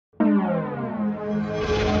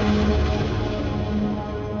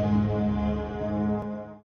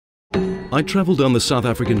I travelled down the South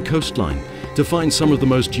African coastline to find some of the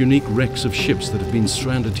most unique wrecks of ships that have been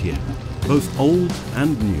stranded here, both old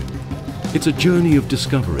and new. It's a journey of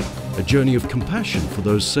discovery, a journey of compassion for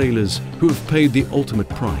those sailors who have paid the ultimate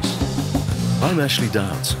price. I'm Ashley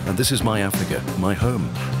Dowds, and this is my Africa, my home.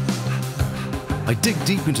 I dig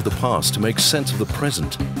deep into the past to make sense of the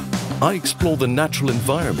present. I explore the natural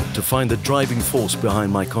environment to find the driving force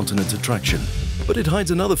behind my continent's attraction. But it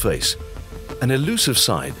hides another face, an elusive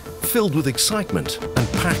side, filled with excitement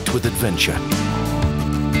and packed with adventure.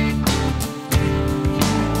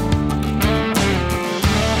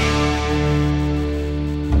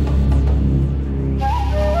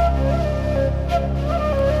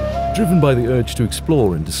 Driven by the urge to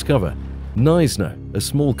explore and discover, Knysna, a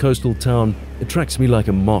small coastal town, attracts me like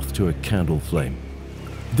a moth to a candle flame.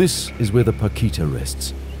 This is where the Paquita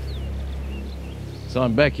rests. So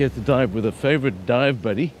I'm back here to dive with a favorite dive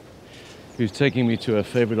buddy, who's taking me to a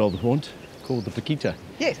favorite old haunt called the Paquita.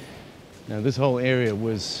 Yes. Now this whole area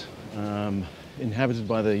was inhabited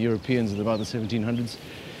by the Europeans in about the 1700s.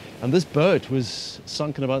 And this boat was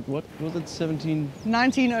sunk in about, what was it,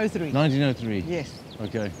 1903. 1903. Yes.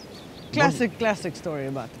 Okay. Classic story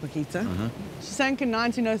about the Paquita. She sank in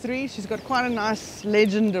 1903. She's got quite a nice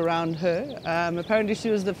legend around her. Apparently she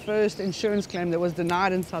was the first insurance claim that was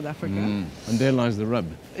denied in South Africa. And there lies the rub.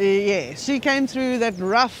 Yeah, she came through that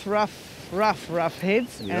rough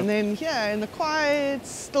heads. Yep. And then here in the quiet,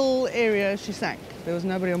 still area, she sank. There was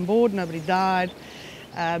nobody on board, nobody died.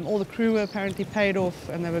 All the crew were apparently paid off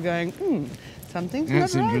and they were going, something's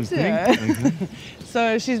not right here. Okay.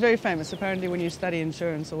 So she's very famous. Apparently when you study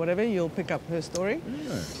insurance or whatever, you'll pick up her story.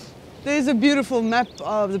 Yeah. There's a beautiful map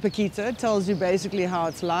of the Paquita. It tells you basically how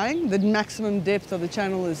it's lying. The maximum depth of the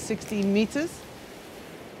channel is 16 meters.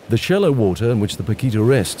 The shallow water in which the Paquita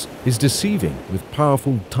rests is deceiving, with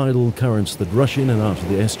powerful tidal currents that rush in and out of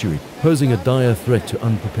the estuary, posing a dire threat to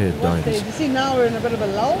unprepared divers. You see now we're in a bit of a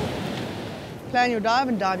lull. Plan your dive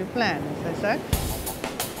and dive your plan, as they say.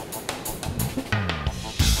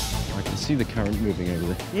 I can see the current moving over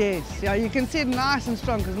there. Yes, yeah, you can see it nice and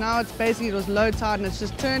strong because now it's basically, it was low tide and it's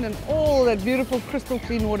just turned and all that beautiful crystal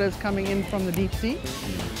clean water is coming in from the deep sea.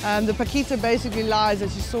 The Paquita basically lies,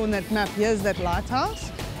 as you saw in that map, here's that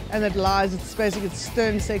lighthouse, and it lies, it's basically its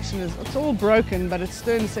stern section is, it's all broken, but its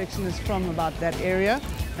stern section is from about that area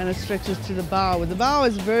and it stretches to the bow. The bow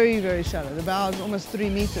is very shallow. The bow is almost 3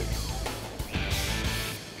 meters.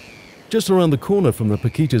 Just around the corner from the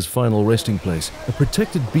Paquita's final resting place, a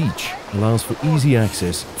protected beach allows for easy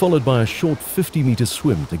access, followed by a short 50-meter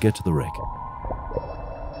swim to get to the wreck.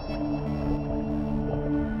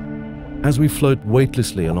 As we float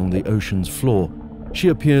weightlessly along the ocean's floor, she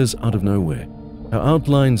appears out of nowhere, her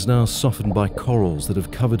outlines now softened by corals that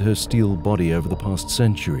have covered her steel body over the past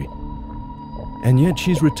century. And yet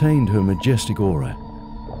she's retained her majestic aura.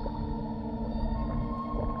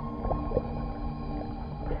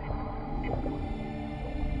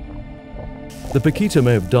 The Paquita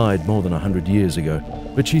may have died more than 100 years ago,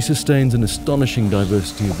 but she sustains an astonishing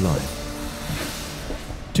diversity of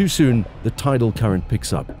life. Too soon, the tidal current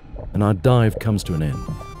picks up, and our dive comes to an end.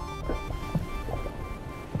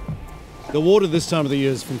 The water this time of the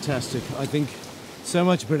year is fantastic. I think so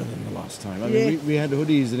much better than the last time. I mean, we had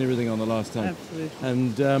hoodies and everything on the last time. Absolutely.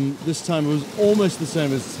 And this time it was almost the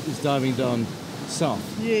same as diving down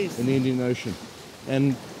south in the Indian Ocean.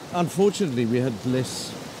 And unfortunately, we had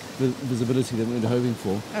less visibility than we were hoping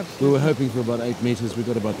for. Absolutely. We were hoping for about 8 meters, we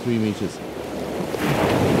got about 3 meters.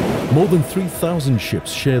 More than 3,000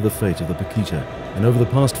 ships share the fate of the Paquita, and over the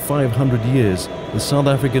past 500 years, the South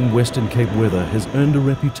African Western Cape weather has earned a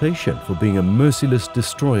reputation for being a merciless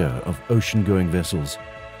destroyer of ocean-going vessels.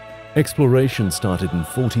 Exploration started in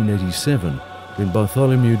 1487, when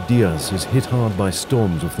Bartholomew Diaz is hit hard by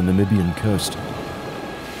storms off the Namibian coast.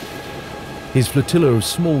 His flotilla of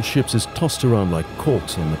small ships is tossed around like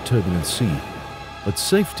corks on the turbulent sea, but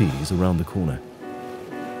safety is around the corner.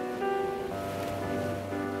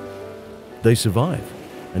 They survive,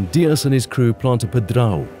 and Diaz and his crew plant a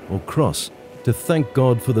padrao, or cross, to thank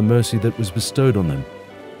God for the mercy that was bestowed on them,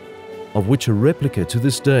 of which a replica to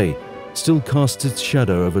this day still casts its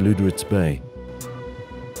shadow over Luderitz Bay.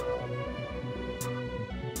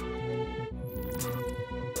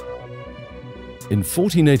 In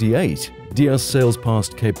 1488, Diaz sails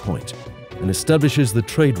past Cape Point and establishes the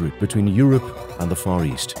trade route between Europe and the Far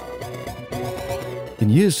East. In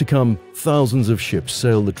years to come, thousands of ships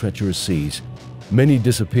sail the treacherous seas. Many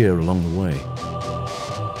disappear along the way.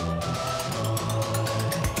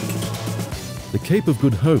 The Cape of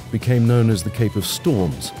Good Hope became known as the Cape of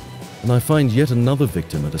Storms, and I find yet another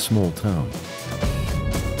victim at a small town.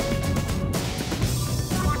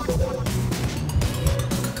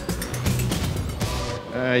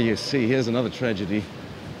 You see, here's another tragedy.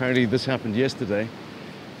 Apparently this happened yesterday.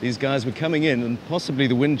 These guys were coming in and possibly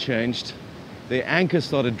the wind changed. Their anchor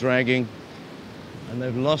started dragging and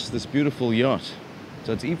they've lost this beautiful yacht.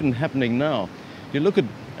 So it's even happening now. If you look at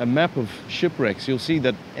a map of shipwrecks, you'll see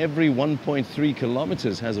that every 1.3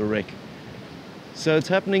 kilometers has a wreck. So it's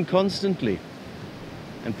happening constantly.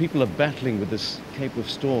 And people are battling with this Cape of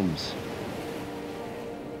Storms.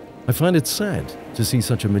 I find it sad to see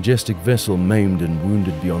such a majestic vessel maimed and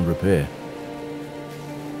wounded beyond repair.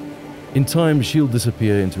 In time, she'll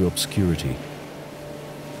disappear into obscurity.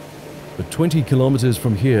 But 20 kilometers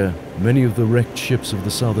from here, many of the wrecked ships of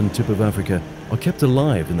the southern tip of Africa are kept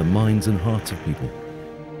alive in the minds and hearts of people.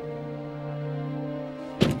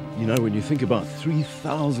 You know, when you think about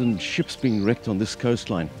 3,000 ships being wrecked on this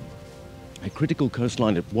coastline, a critical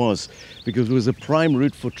coastline it was, because it was a prime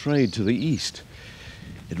route for trade to the east.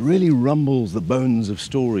 It really rumbles the bones of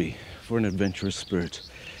story for an adventurous spirit.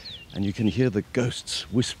 And you can hear the ghosts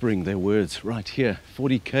whispering their words right here,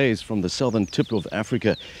 40 k's from the southern tip of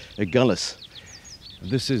Africa, Agulhas.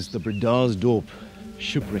 This is the Bredasdorp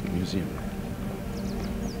Shipwreck Museum.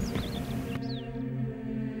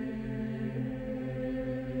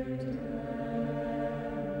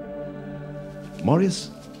 Marius,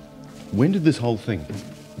 when did this whole thing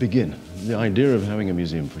begin? The idea of having a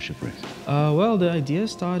museum for shipwrecks? Well, the idea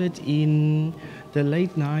started in the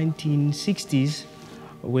late 1960s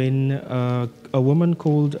when a woman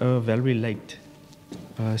called Valerie Late,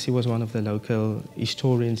 she was one of the local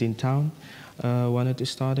historians in town, wanted to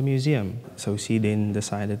start a museum. So she then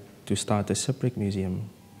decided to start a shipwreck museum.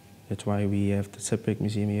 That's why we have the shipwreck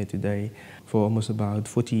museum here today for almost about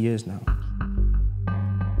 40 years now.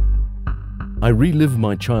 I relive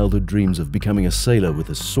my childhood dreams of becoming a sailor with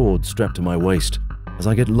a sword strapped to my waist as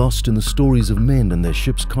I get lost in the stories of men and their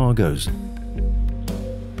ship's cargoes.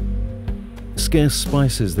 Scarce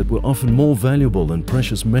spices that were often more valuable than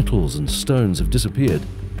precious metals and stones have disappeared,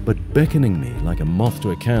 but beckoning me like a moth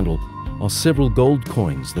to a candle are several gold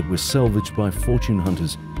coins that were salvaged by fortune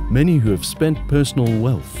hunters, many who have spent personal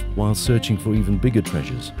wealth while searching for even bigger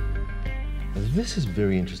treasures. This is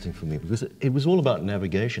very interesting for me because it was all about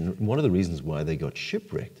navigation. One of the reasons why they got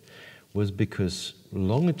shipwrecked was because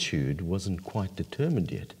longitude wasn't quite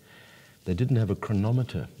determined yet. They didn't have a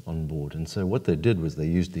chronometer on board, and so what they did was they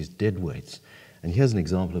used these deadweights. And here's an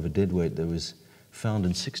example of a deadweight that was found in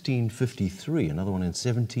 1653, another one in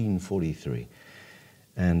 1743.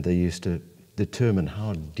 And they used to determine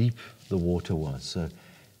how deep the water was, so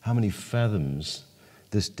how many fathoms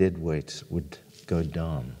this deadweight would go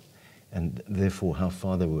down, and therefore how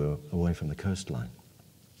far they were away from the coastline.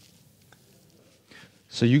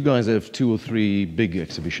 So you guys have 2 or 3 big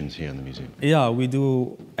exhibitions here in the museum? Yeah, we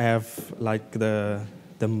do have like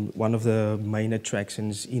one of the main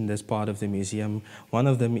attractions in this part of the museum. One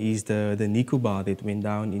of them is the Nico bar that went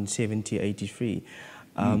down in 1783.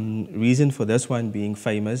 Reason for this one being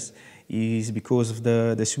famous is because of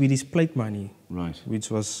the Swedish plate money, right,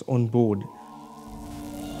 which was on board.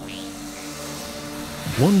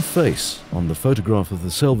 One face on the photograph of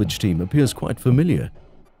the salvage team appears quite familiar.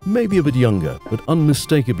 Maybe a bit younger, but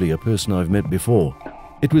unmistakably a person I've met before.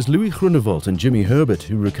 It was Louis Groenewold and Jimmy Herbert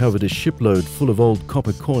who recovered a shipload full of old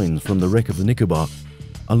copper coins from the wreck of the Nicobar,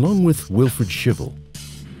 along with Wilfred Schivel.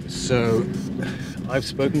 So, I've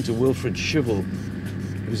spoken to Wilfred Schivel,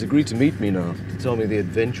 who's agreed to meet me now to tell me the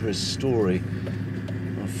adventurous story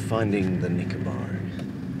of finding the Nicobar.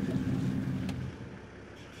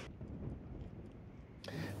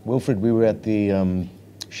 Wilfred, we were at the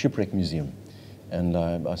Shipwreck Museum, and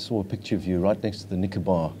I saw a picture of you right next to the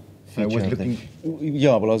Nicobar feature. I was looking...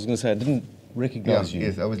 Yeah, well, I was going to say, I didn't recognize you.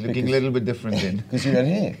 Yes, I was looking a little bit different then. Because you had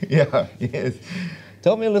hair. Yeah, yes.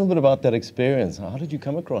 Tell me a little bit about that experience. How did you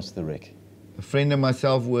come across the wreck? A friend and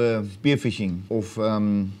myself were spearfishing off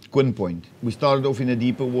Quinn Point. We started off in a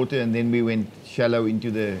deeper water and then we went shallow into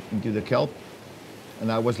the kelp.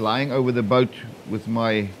 And I was lying over the boat with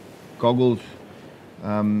my goggles,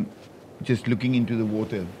 just looking into the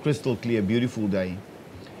water. Crystal clear, beautiful day.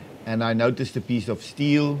 And I noticed a piece of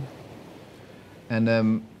steel.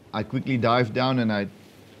 And I quickly dived down and I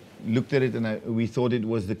looked at it and we thought it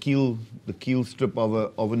was the keel strip of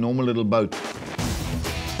a normal little boat.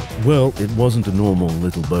 Well, it wasn't a normal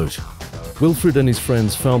little boat. Wilfred and his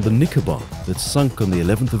friends found the Nicobar that sunk on the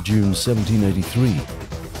 11th of June 1783.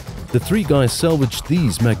 The 3 guys salvaged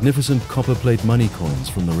these magnificent copper plate money coins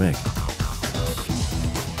from the wreck.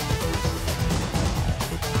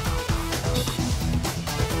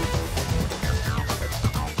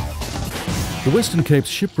 The Western Cape's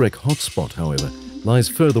shipwreck hotspot, however, lies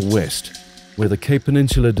further west, where the Cape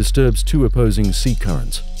Peninsula disturbs two opposing sea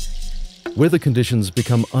currents. Weather conditions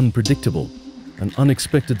become unpredictable, and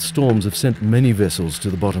unexpected storms have sent many vessels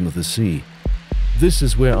to the bottom of the sea. This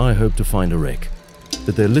is where I hope to find a wreck,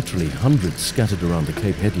 but there are literally hundreds scattered around the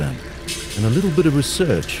Cape headland, and a little bit of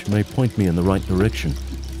research may point me in the right direction.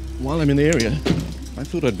 While I'm in the area, I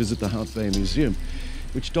thought I'd visit the Hout Bay Museum,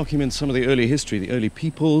 which documents some of the early history, the early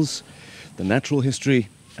peoples, the natural history,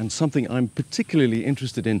 and something I'm particularly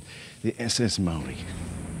interested in, the SS Maori.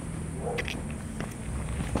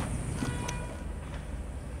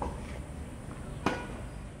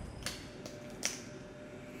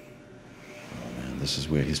 This is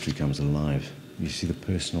where history comes alive. You see the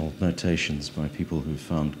personal notations by people who've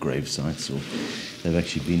found grave sites or they've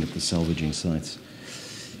actually been at the salvaging sites.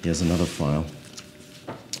 Here's another file.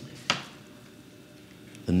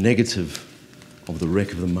 The negative of the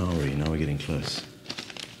wreck of the Maori. Now we're getting close.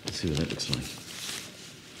 Let's see what that looks like.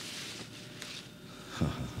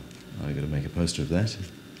 I've got to make a poster of that.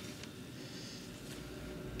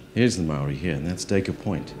 Here's the Maori here, and that's Dacre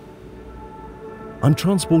Point. I'm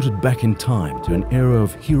transported back in time to an era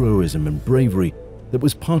of heroism and bravery that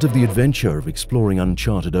was part of the adventure of exploring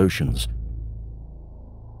uncharted oceans.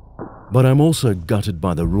 But I'm also gutted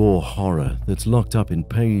by the raw horror that's locked up in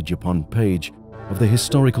page upon page of the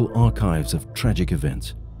historical archives of tragic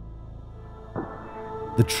events.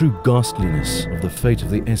 The true ghastliness of the fate of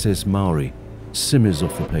the SS Maori simmers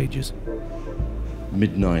off the pages.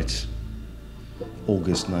 Midnight,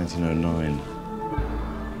 August 1909.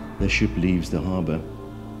 The ship leaves the harbour,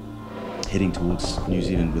 heading towards New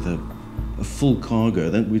Zealand with a full cargo.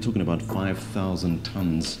 Then we're talking about 5,000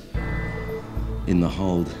 tons in the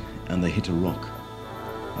hold, and they hit a rock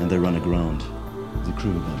and they run aground. The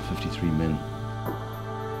crew of about 53 men.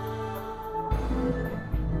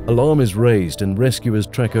 Alarm is raised and rescuers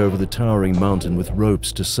trek over the towering mountain with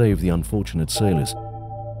ropes to save the unfortunate sailors.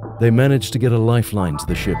 They manage to get a lifeline to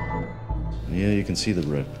the ship. Yeah, you can see the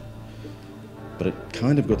rope. But it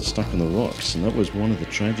kind of got stuck in the rocks, and that was one of the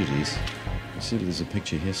tragedies. You see there's a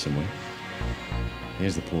picture here somewhere.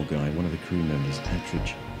 Here's the poor guy, one of the crew members,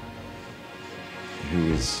 Attridge, who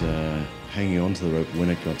was hanging onto the rope when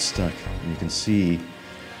it got stuck. And you can see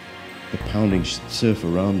the pounding surf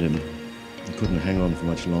around him. He couldn't hang on for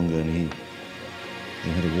much longer, and he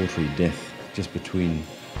had a watery death just between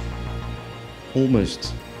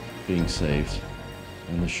almost being saved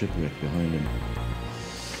and the shipwreck behind him.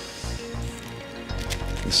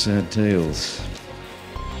 The sad tales.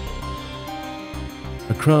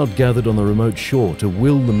 A crowd gathered on the remote shore to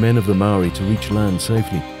will the men of the Maori to reach land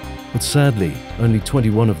safely, but sadly, only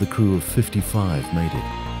 21 of the crew of 55 made it.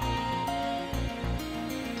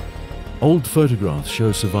 Old photographs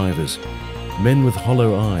show survivors, men with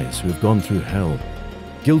hollow eyes who have gone through hell,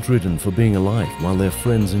 guilt-ridden for being alive while their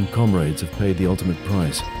friends and comrades have paid the ultimate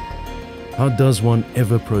price. How does one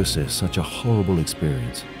ever process such a horrible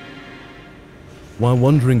experience? While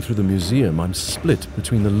wandering through the museum, I'm split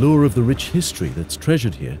between the lure of the rich history that's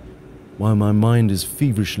treasured here, while my mind is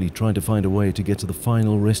feverishly trying to find a way to get to the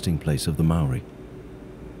final resting place of the Maori.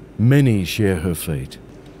 Many share her fate.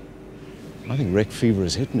 I think wreck fever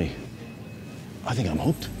has hit me. I think I'm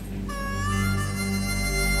hooked.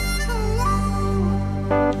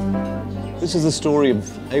 This is the story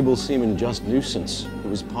of able seaman Just Nuisance, who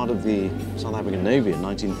was part of the South African Navy in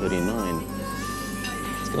 1939.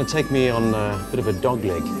 It's going to take me on a bit of a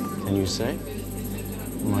dogleg, can you say?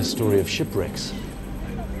 My story of shipwrecks.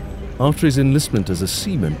 After his enlistment as a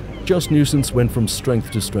seaman, Just Nuisance went from strength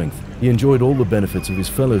to strength. He enjoyed all the benefits of his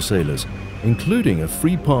fellow sailors, including a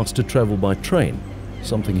free pass to travel by train,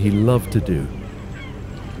 something he loved to do.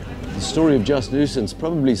 The story of Just Nuisance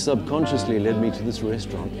probably subconsciously led me to this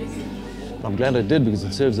restaurant. I'm glad I did, because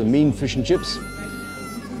it serves a mean fish and chips.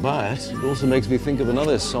 But it also makes me think of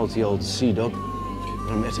another salty old sea dog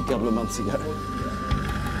I met a couple of months ago.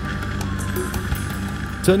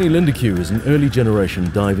 Tony Lindeque is an early generation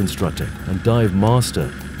dive instructor and dive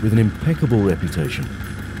master with an impeccable reputation.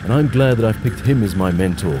 And I'm glad that I've picked him as my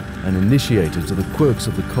mentor and initiator to the quirks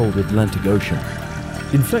of the cold Atlantic Ocean.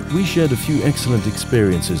 In fact, we shared a few excellent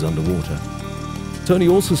experiences underwater. Tony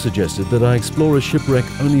also suggested that I explore a shipwreck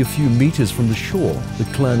only a few meters from the shore, the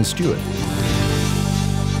Clan Stewart.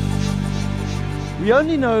 We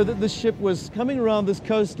only know that the ship was coming around this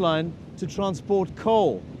coastline to transport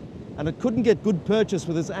coal, and it couldn't get good purchase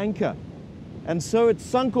with its anchor. And so it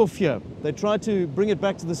sunk off here. They tried to bring it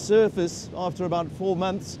back to the surface after about 4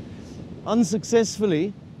 months,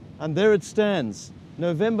 unsuccessfully, and there it stands.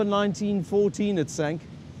 November 1914 it sank,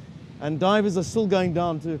 and divers are still going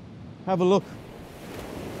down to have a look.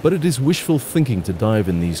 But it is wishful thinking to dive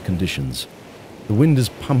in these conditions. The wind is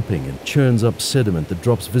pumping and churns up sediment that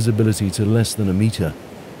drops visibility to less than a meter.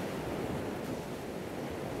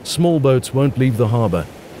 Small boats won't leave the harbour,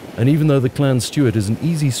 and even though the Clan Stewart is an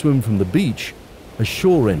easy swim from the beach, a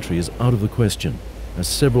shore entry is out of the question, as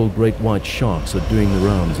several great white sharks are doing the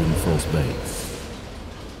rounds in False Bay.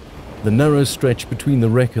 The narrow stretch between the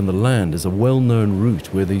wreck and the land is a well-known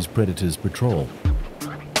route where these predators patrol.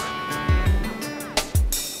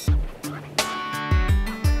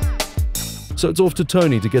 So it's off to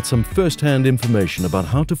Tony to get some first-hand information about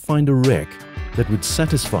how to find a wreck that would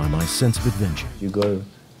satisfy my sense of adventure. You go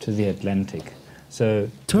to the Atlantic. So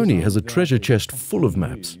Tony has a treasure chest full of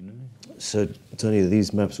maps. So, Tony, are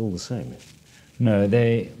these maps all the same? No,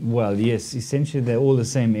 well, yes, essentially they're all the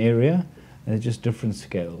same area, they're just different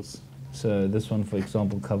scales. So this one, for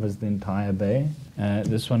example, covers the entire bay.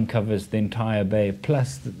 This one covers the entire bay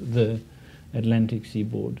plus the Atlantic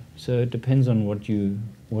seaboard. So it depends on what you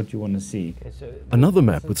want to see. Another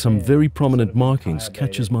map with some very prominent markings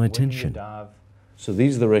catches my attention. So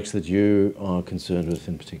these are the wrecks that you are concerned with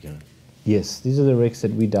in particular? Yes, these are the wrecks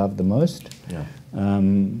that we dive the most. Yeah.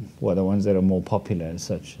 Well, the ones that are more popular as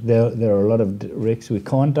such. There are a lot of wrecks we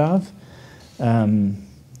can't dive.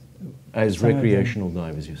 As recreational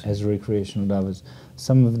divers, you say? As recreational divers.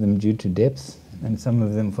 Some of them due to depth, and some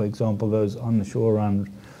of them, for example, those on the shore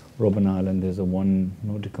around Robben Island, there's a 1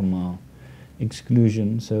 nautical mile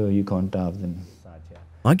exclusion, so you can't dive them.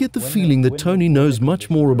 I get the feeling that Tony knows much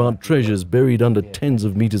more about treasures buried under tens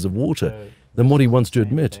of meters of water than what he wants to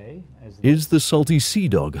admit. Is the salty sea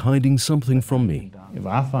dog hiding something from me? If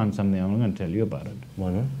I find something, I'm not going to tell you about it.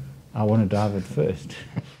 Why not? I want to dive it first.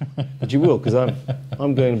 But you will, because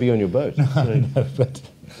I'm going to be on your boat. So. No, but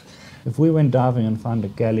if we went diving and found a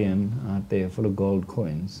galleon out there full of gold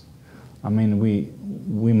coins, I mean,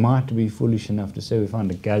 we might be foolish enough to say we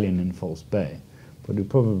found a galleon in False Bay, but we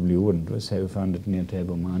probably wouldn't. We'd say we found it near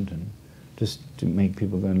Table Mountain, just to make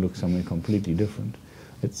people go and look somewhere completely different.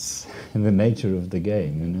 It's in the nature of the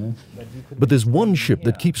game, you know. But there's one ship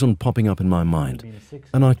that keeps on popping up in my mind,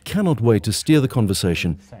 and I cannot wait to steer the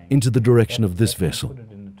conversation into the direction of this vessel.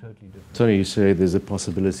 Tony, you say there's a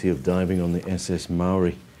possibility of diving on the SS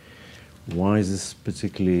Maori. Why is this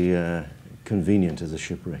particularly convenient as a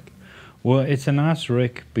shipwreck? Well, it's a nice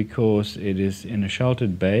wreck because it is in a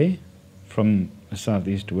sheltered bay from a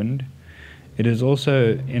southeast wind. It is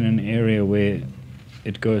also in an area where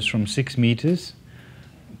it goes from 6 meters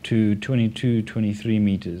to 22, 23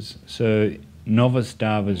 meters. So novice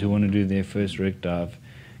divers who want to do their first wreck dive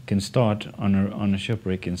can start on a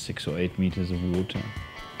shipwreck in 6 or 8 meters of water.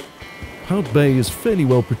 Hout Bay is fairly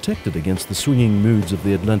well protected against the swinging moods of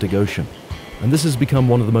the Atlantic Ocean, and this has become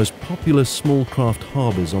one of the most popular small craft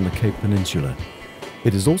harbours on the Cape Peninsula.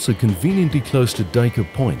 It is also conveniently close to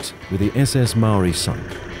Duiker Point, where the SS Maori sunk.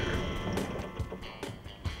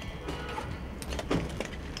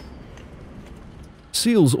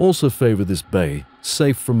 Seals also favour this bay,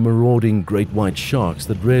 safe from marauding great white sharks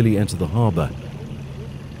that rarely enter the harbour.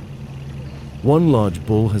 One large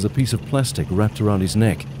bull has a piece of plastic wrapped around his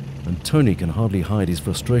neck, and Tony can hardly hide his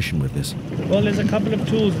frustration with this. Well, there's a couple of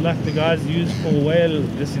tools like the guys use for whale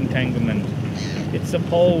disentanglement. It's a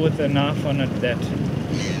pole with a knife on it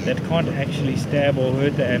that can't actually stab or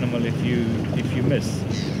hurt the animal if you miss.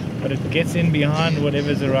 But it gets in behind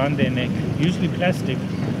whatever's around their neck, usually plastic,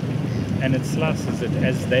 and it slices it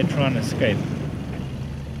as they try and escape.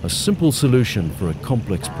 A simple solution for a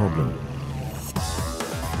complex problem.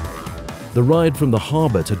 The ride from the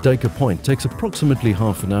harbour to Duiker Point takes approximately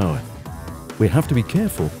half an hour. We have to be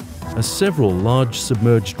careful, as several large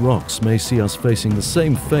submerged rocks may see us facing the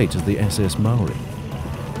same fate as the SS Maori.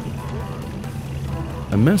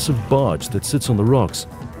 A massive barge that sits on the rocks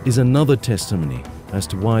is another testimony as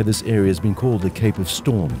to why this area has been called the Cape of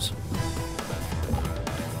Storms.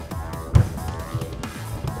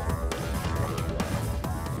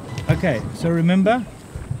 Okay, so remember,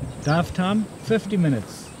 dive time, 50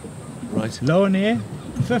 minutes. Right. Low in air,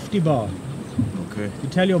 50 bar. Okay. You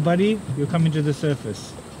tell your buddy you're coming to the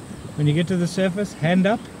surface. When you get to the surface, hand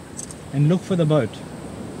up and look for the boat.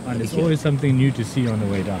 And there's always something new to see on the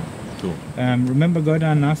way down. Cool. Remember, go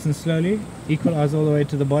down nice and slowly, equalize all the way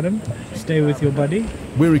to the bottom, stay with your buddy.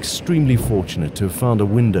 We're extremely fortunate to have found a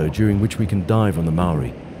window during which we can dive on the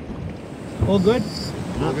Maori. All good?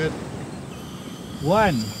 All good.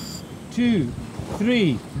 1, 2,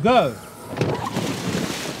 3, go!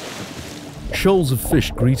 Shoals of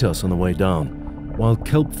fish greet us on the way down, while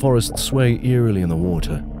kelp forests sway eerily in the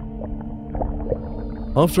water.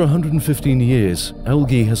 After 115 years,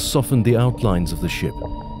 algae has softened the outlines of the ship,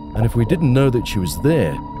 and if we didn't know that she was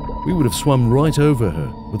there, we would have swum right over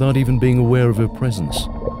her without even being aware of her presence.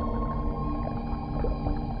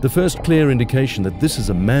 The first clear indication that this is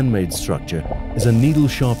a man-made structure is a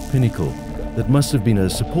needle-sharp pinnacle that must have been a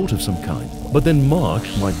support of some kind. But then Mark,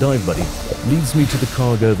 my dive buddy, leads me to the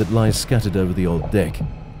cargo that lies scattered over the old deck.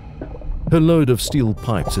 Her load of steel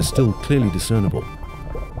pipes is still clearly discernible.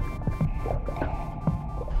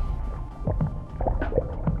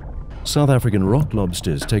 South African rock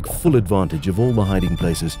lobsters take full advantage of all the hiding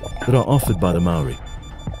places that are offered by the Maori.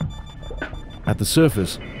 At the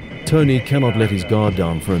surface, Tony cannot let his guard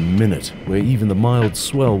down for a minute, where even the mild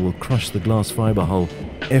swell will crush the glass fiber hull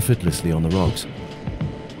effortlessly on the rocks.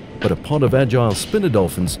 But a pod of agile spinner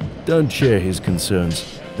dolphins don't share his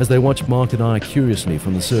concerns as they watch Mark and I curiously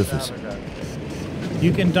from the surface.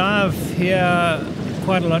 You can dive here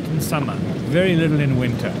quite a lot in summer, very little in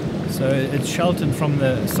winter. So it's sheltered from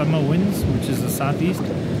the summer winds, which is the southeast.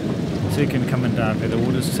 So you can come and dive there. The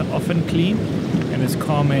water's often clean and it's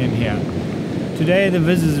calmer in here. Today the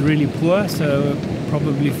viz is really poor, so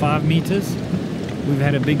probably 5 meters. We've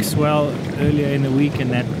had a big swell earlier in the week and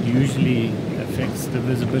that usually affects the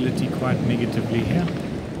visibility quite negatively here.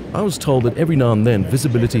 I was told that every now and then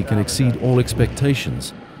visibility can exceed all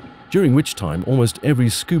expectations, during which time almost every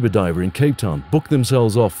scuba diver in Cape Town booked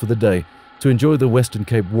themselves off for the day to enjoy the Western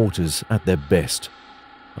Cape waters at their best.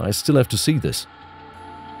 I still have to see this.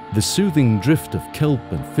 The soothing drift of kelp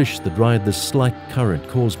and fish that ride the slight current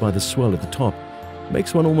caused by the swell at the top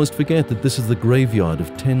makes one almost forget that this is the graveyard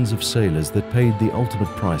of tens of sailors that paid the ultimate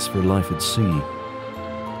price for a life at sea.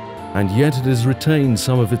 And yet it has retained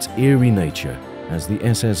some of its eerie nature, as the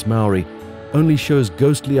SS Maori only shows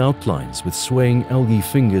ghostly outlines with swaying algae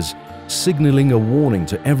fingers signaling a warning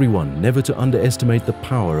to everyone never to underestimate the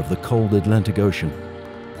power of the cold Atlantic Ocean.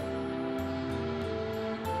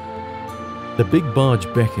 The big barge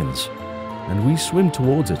beckons, and we swim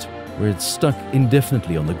towards it, where it's stuck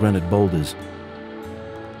indefinitely on the granite boulders.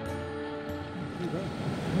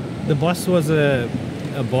 The Boss was a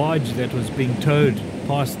barge that was being towed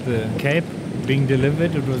past the Cape, being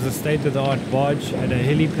delivered. It was a state-of-the-art barge, had a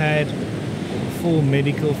helipad, a full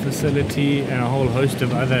medical facility, and a whole host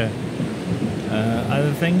of other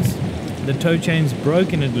things. The tow chains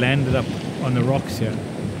broke and it landed up on the rocks here.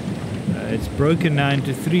 It's broken now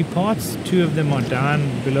into 3 parts. 2 of them are down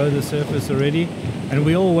below the surface already, and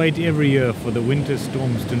we all wait every year for the winter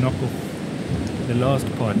storms to knock off the last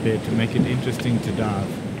part there to make it interesting to dive.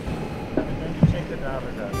 Check the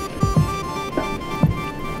divers out.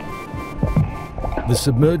 The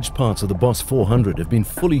submerged parts of the Boss 400 have been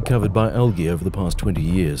fully covered by algae over the past 20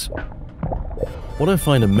 years. What I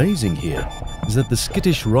find amazing here is that the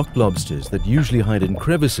skittish rock lobsters that usually hide in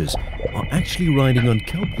crevices are actually riding on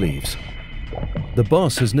kelp leaves. The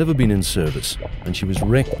Boss has never been in service, and she was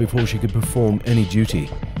wrecked before she could perform any duty.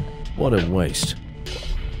 What a waste.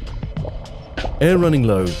 Air running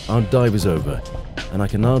low, our dive is over, and I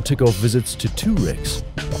can now tick off visits to 2 wrecks.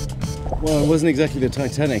 Well, it wasn't exactly the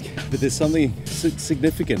Titanic, but there's something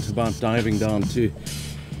significant about diving down to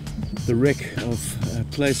the wreck of a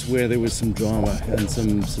place where there was some drama and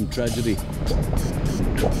some tragedy.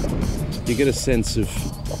 You get a sense of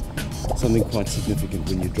something quite significant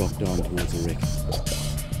when you drop down towards a wreck.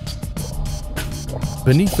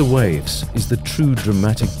 Beneath the waves is the true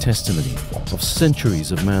dramatic testimony of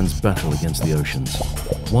centuries of man's battle against the oceans,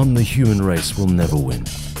 one the human race will never win.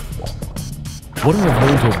 What I have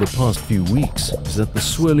learned over the past few weeks is that the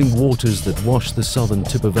swirling waters that wash the southern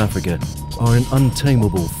tip of Africa are an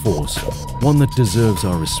untamable force, one that deserves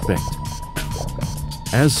our respect.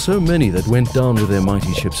 As so many that went down with their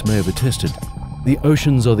mighty ships may have attested, the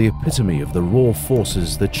oceans are the epitome of the raw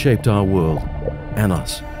forces that shaped our world and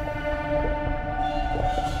us.